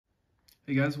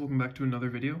Hey guys, welcome back to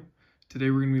another video. Today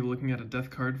we're going to be looking at a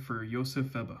death card for Josef.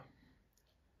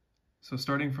 So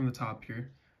starting from the top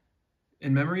here.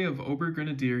 In memory of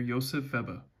Obergrenadier Josef,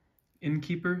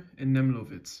 innkeeper in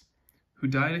Nemlovitz, who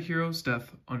died a hero's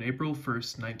death on April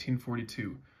 1st,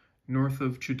 1942, north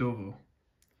of Chudovo,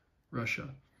 Russia,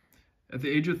 at the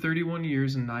age of 31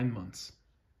 years and 9 months.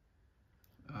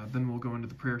 Then we'll go into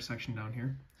the prayer section down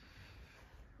here.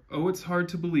 Oh, it's hard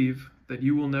to believe that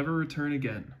you will never return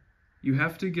again. You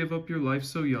have to give up your life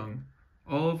so young.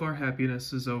 All of our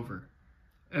happiness is over.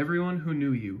 Everyone who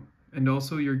knew you, and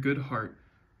also your good heart,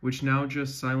 which now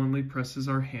just silently presses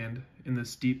our hand in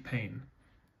this deep pain.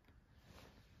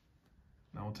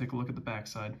 Now we'll take a look at the back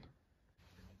side.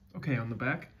 Okay, on the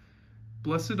back.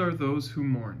 Blessed are those who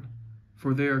mourn,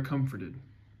 for they are comforted.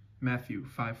 Matthew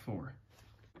 5:4.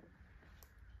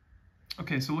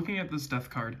 Okay, so looking at this death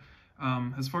card,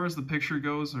 as far as the picture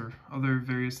goes, or other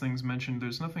various things mentioned,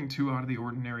 there's nothing too out of the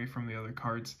ordinary from the other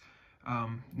cards.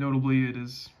 Notably, it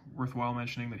is worthwhile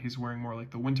mentioning that he's wearing more like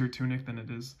the winter tunic than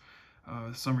it is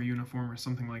summer uniform or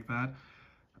something like that.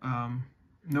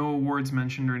 No awards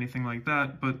mentioned or anything like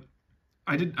that, but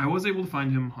I was able to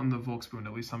find him on the Volksbund.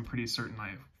 At least I'm pretty certain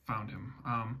I found him.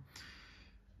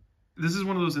 This is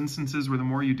one of those instances where the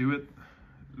more you do it,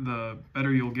 the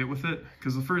better you'll get with it,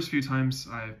 because the first few times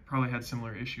I probably had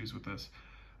similar issues with this.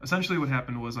 Essentially what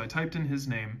happened was I typed in his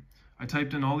name, I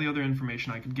typed in all the other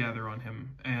information I could gather on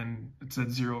him, and it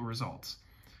said 0 results.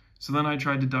 So then I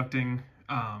tried deducting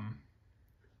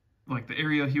like the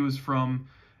area he was from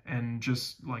and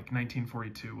just like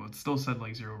 1942. Well, it still said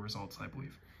like 0 results, I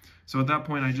believe. So at that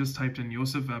point I just typed in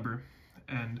Josef Weber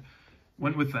and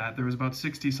went with that. There was about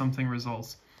 60 something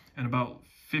results, and about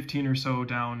 15 or so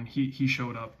down, he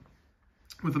showed up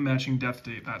with a matching death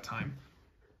date that time.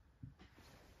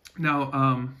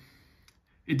 Now,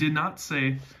 it did not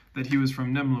say that he was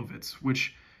from Nemlovitz,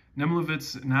 which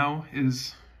Nemlovitz now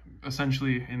is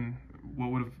essentially in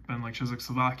what would have been like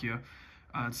Czechoslovakia.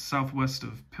 It's southwest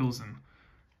of Pilsen.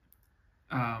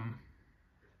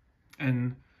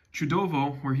 And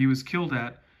Chudovo, where he was killed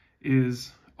at,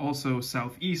 is also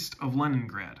southeast of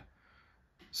Leningrad.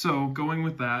 So going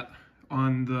with that,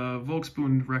 on the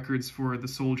Volksbund records for the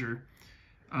soldier,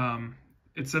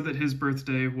 it said that his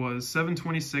birthday was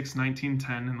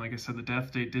 7/26/1910, and like I said, the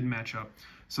death date did match up.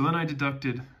 So then I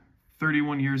deducted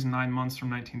 31 years and 9 months from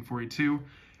 1942,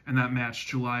 and that matched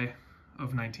July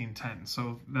of 1910.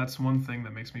 So that's one thing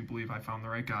that makes me believe I found the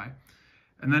right guy.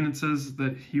 And then it says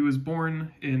that he was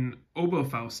born in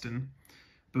Oberfausten,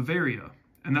 Bavaria,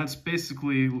 and that's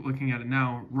basically, looking at it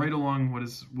now, right along what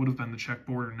would have been the Czech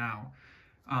border now.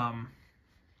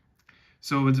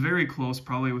 So it's very close,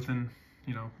 probably within,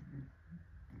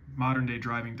 modern day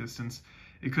driving distance.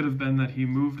 It could have been that he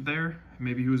moved there.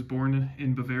 Maybe he was born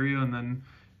in Bavaria and then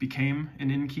became an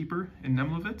innkeeper in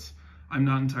Nemlovitz. I'm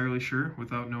not entirely sure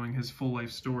without knowing his full life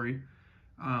story.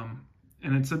 And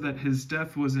it said that his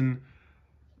death was in,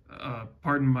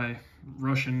 pardon my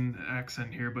Russian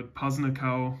accent here, but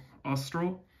Poznakow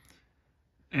Ostrol.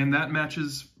 And that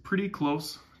matches pretty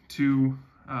close to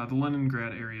the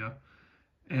Leningrad area.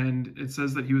 And it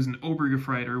says that he was an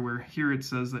Obergefreiter, where here it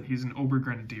says that he's an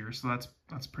Obergrenadier, so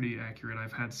that's pretty accurate.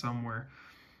 I've had some where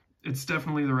it's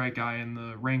definitely the right guy and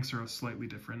the ranks are slightly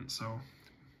different, so,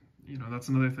 that's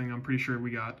another thing I'm pretty sure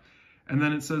we got. And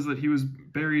then it says that he was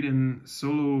buried in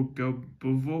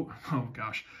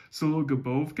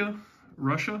Sologubovka,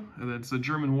 Russia, and it's a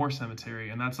German war cemetery,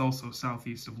 and that's also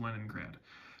southeast of Leningrad.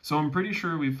 So I'm pretty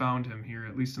sure we found him here,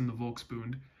 at least in the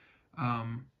Volksbund.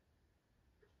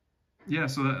 Yeah,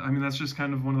 so that's just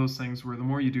kind of one of those things where the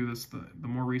more you do this, the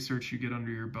more research you get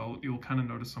under your belt, you'll kind of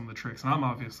notice some of the tricks. And I'm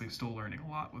obviously still learning a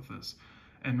lot with this.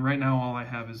 And right now all I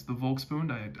have is the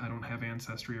Volksbund. I don't have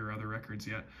Ancestry or other records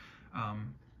yet.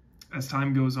 As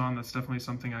time goes on, that's definitely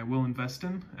something I will invest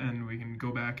in, and we can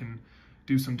go back and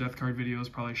do some death card videos,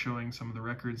 probably showing some of the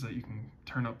records that you can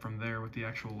turn up from there with the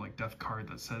actual death card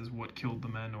that says what killed the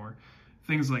men or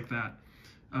things like that.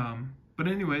 But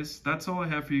anyways, that's all I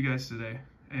have for you guys today,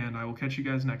 and I will catch you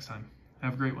guys next time.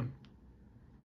 Have a great one.